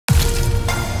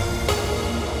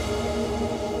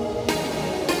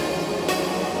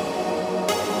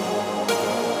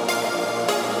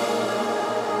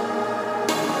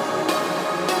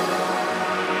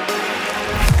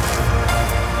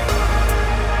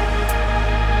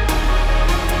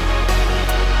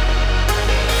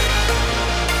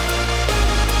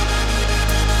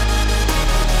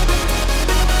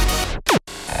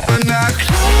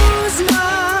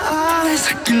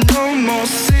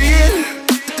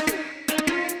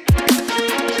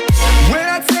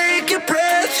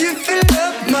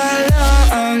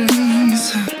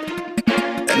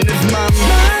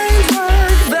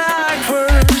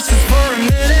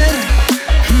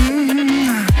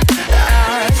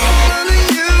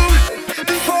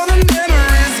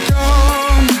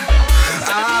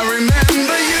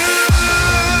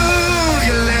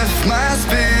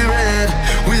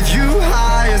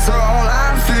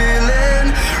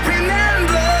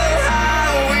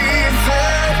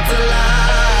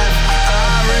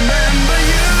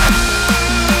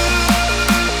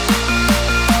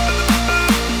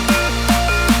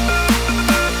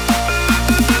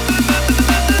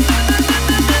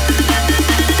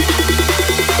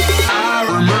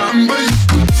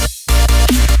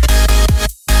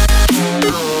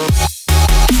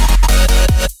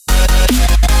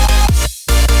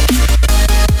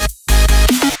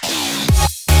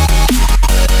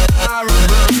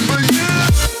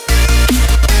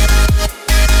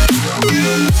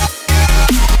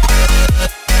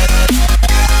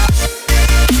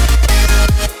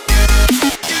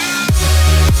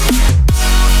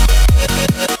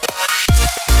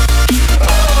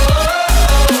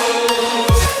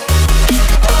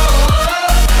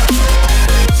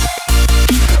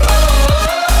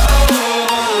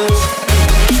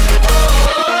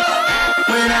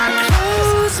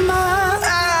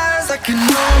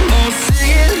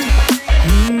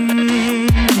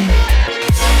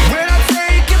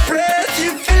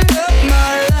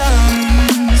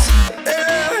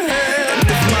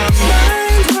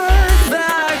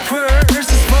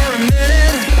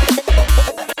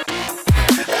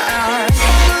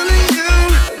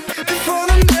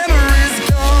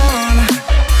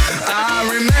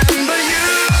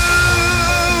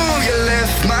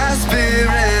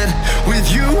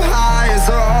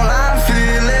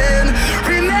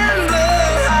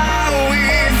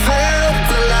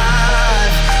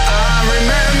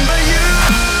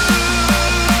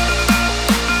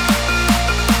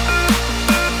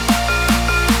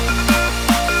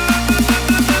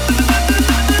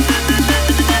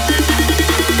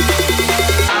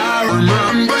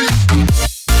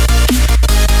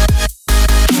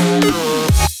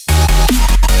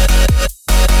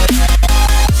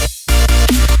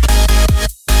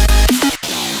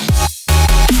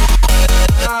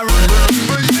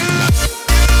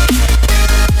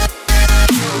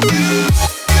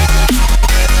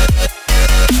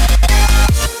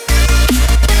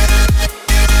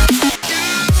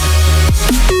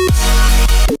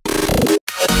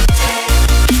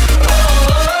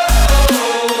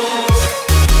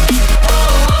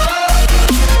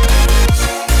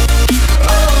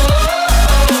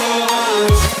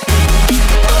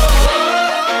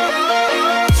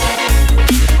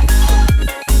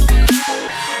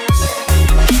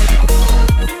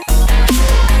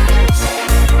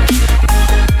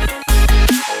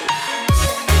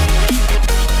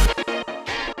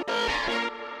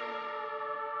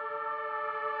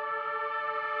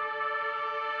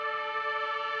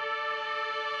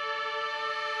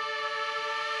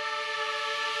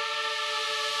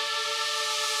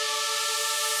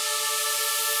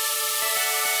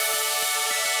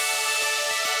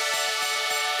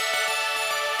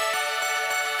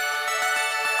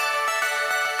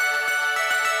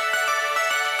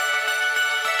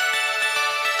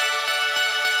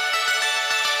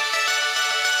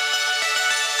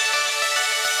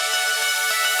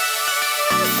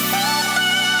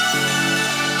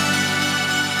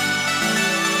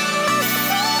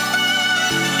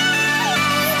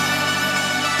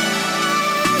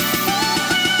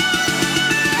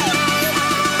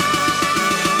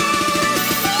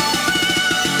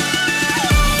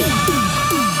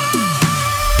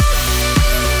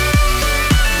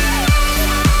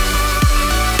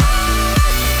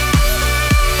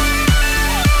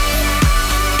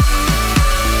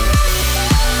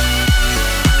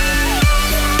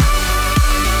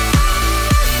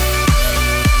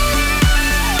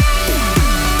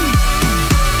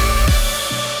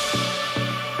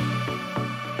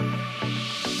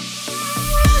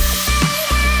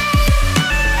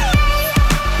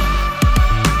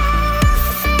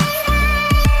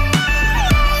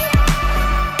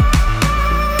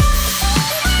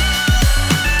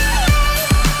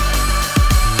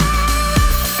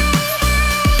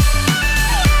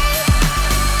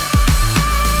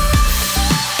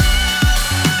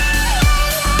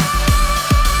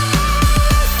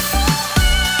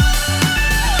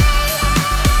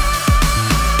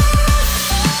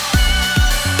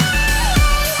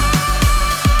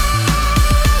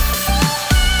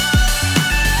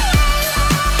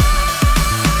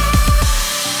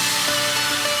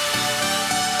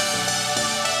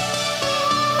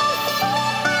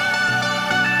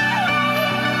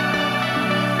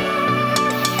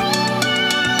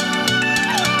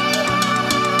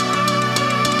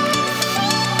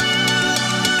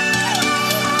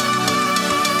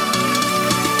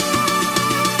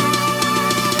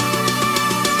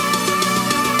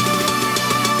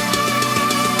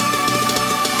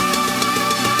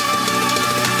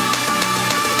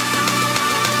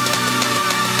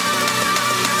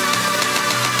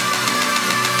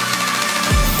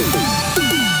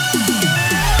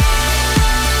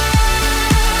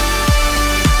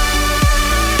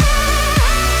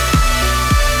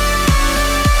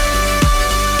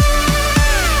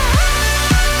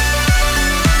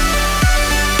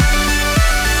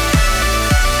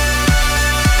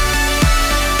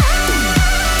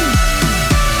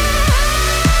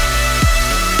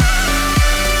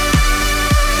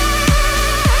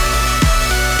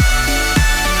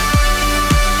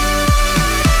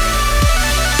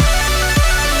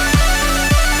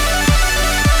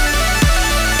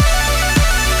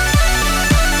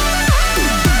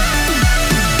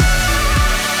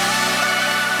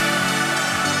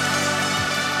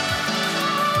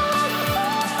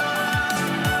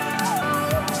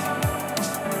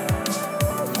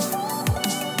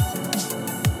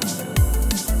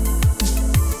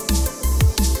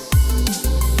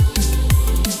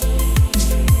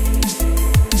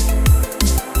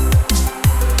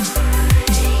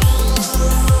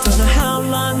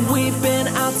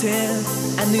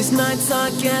These nights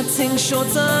are getting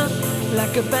shorter,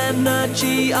 lack of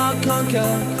energy I'll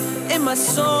conquer. In my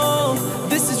soul,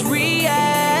 this is real.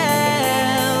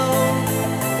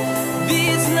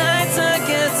 These nights are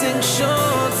getting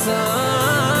shorter.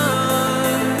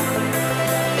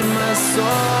 In my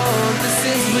soul, this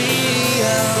is real.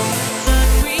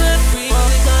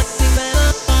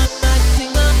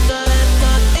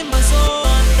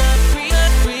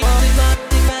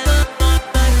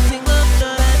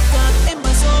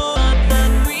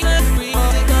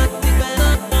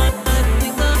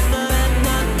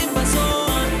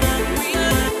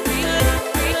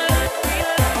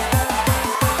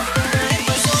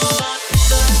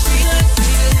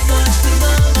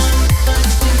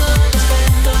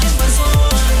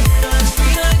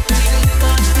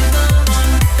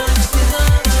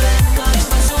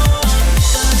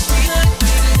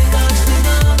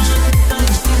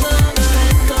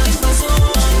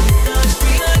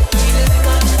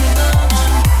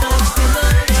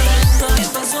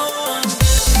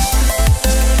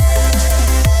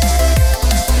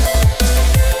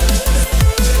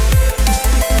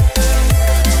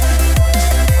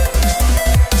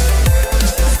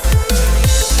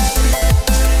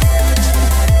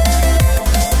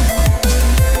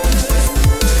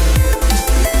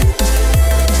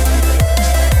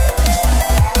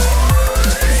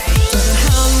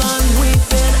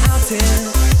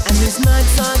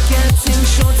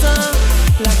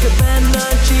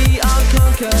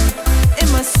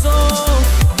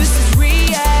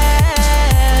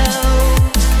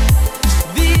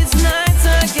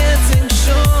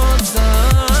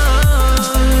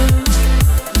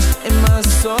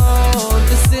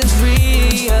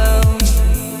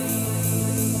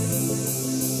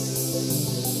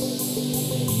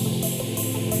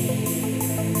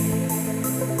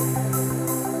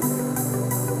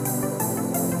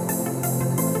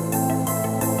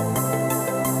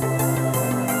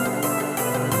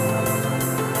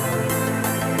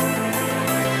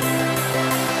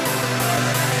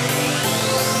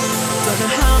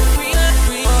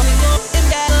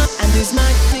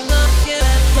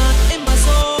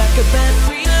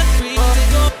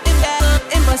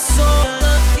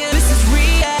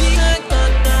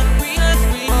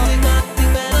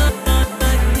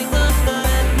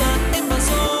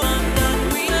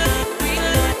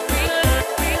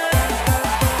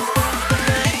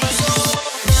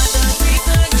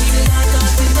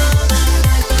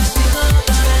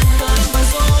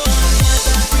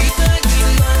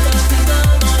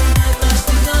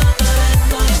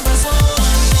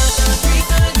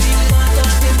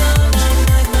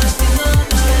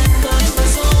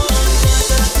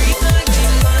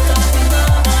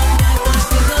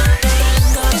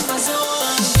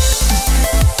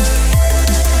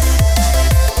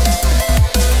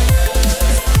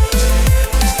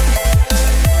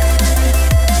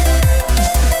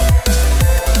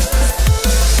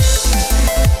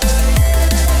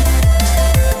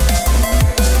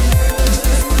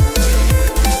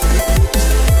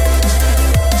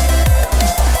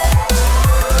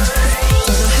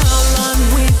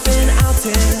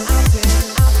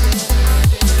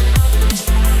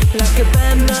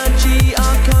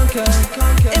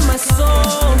 in my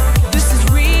soul. This is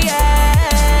real.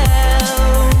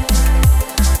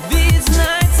 These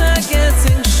nights are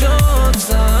getting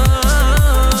shorter.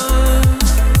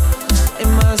 In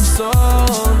my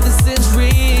soul, this is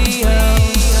real.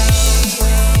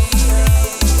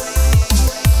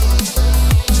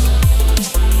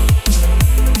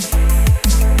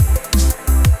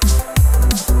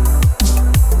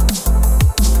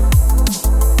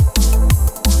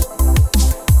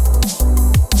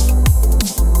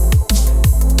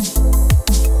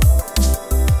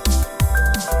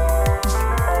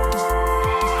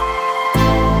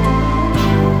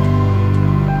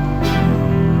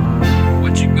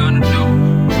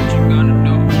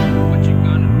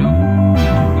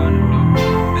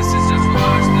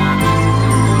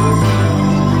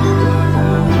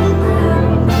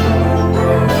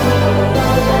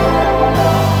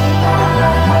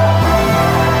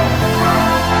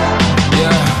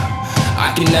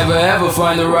 Never ever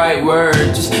find the right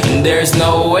words, and there's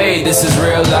no way this is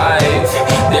real life.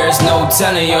 There's no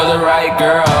telling you're the right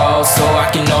girl, so I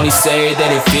can only say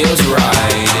that it feels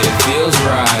right. It feels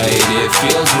right, it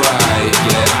feels right.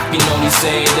 Yeah, I can only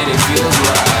say that it feels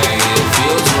right. It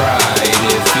feels right,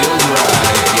 it feels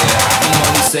right. Yeah, I can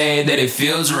only say that it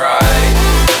feels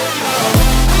right.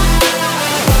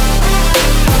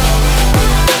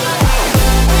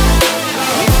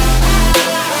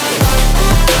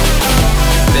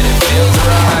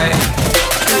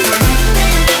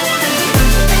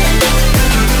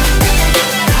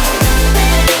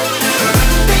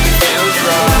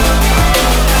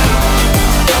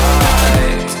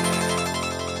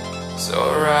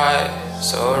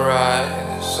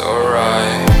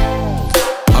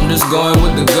 Just going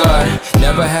with the gut,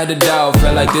 never had a doubt,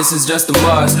 felt like this is just a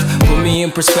must. Put me in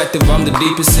perspective, I'm the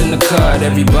deepest in the cut.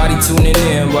 Everybody tuning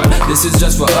in, but this is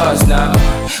just for us now.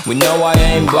 We know I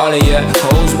ain't ballin' yet,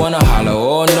 hoes wanna holler,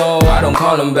 oh no, I don't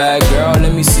call them back. Girl,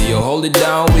 let me see you hold it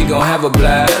down, we gon' have a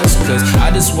blast. Cause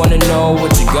I just wanna know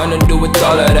what you gonna do with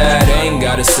all of that. Ain't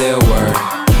gotta say a word,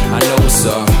 I know what's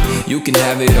up, you can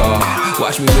have it all.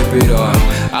 Watch me rip it off,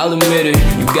 I'll admit it,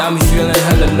 you got me feeling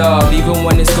hella love. Even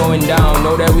when it's going down,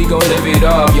 know that we gon' live it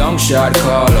up. Young shot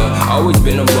caller, always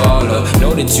been a baller.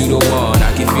 Know that you the one, I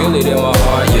can feel it in my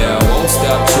heart. Yeah, I won't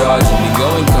stop charging me,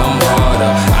 go and come harder.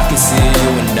 I can see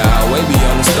you and I, way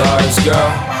beyond the stars,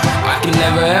 girl. I can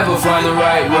never ever find the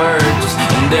right words,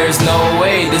 and there's no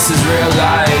way this is real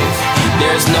life.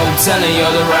 There's no telling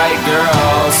you're the right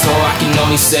girl, so I can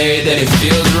only say that it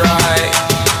feels right.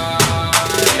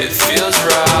 It feels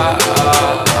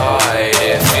right.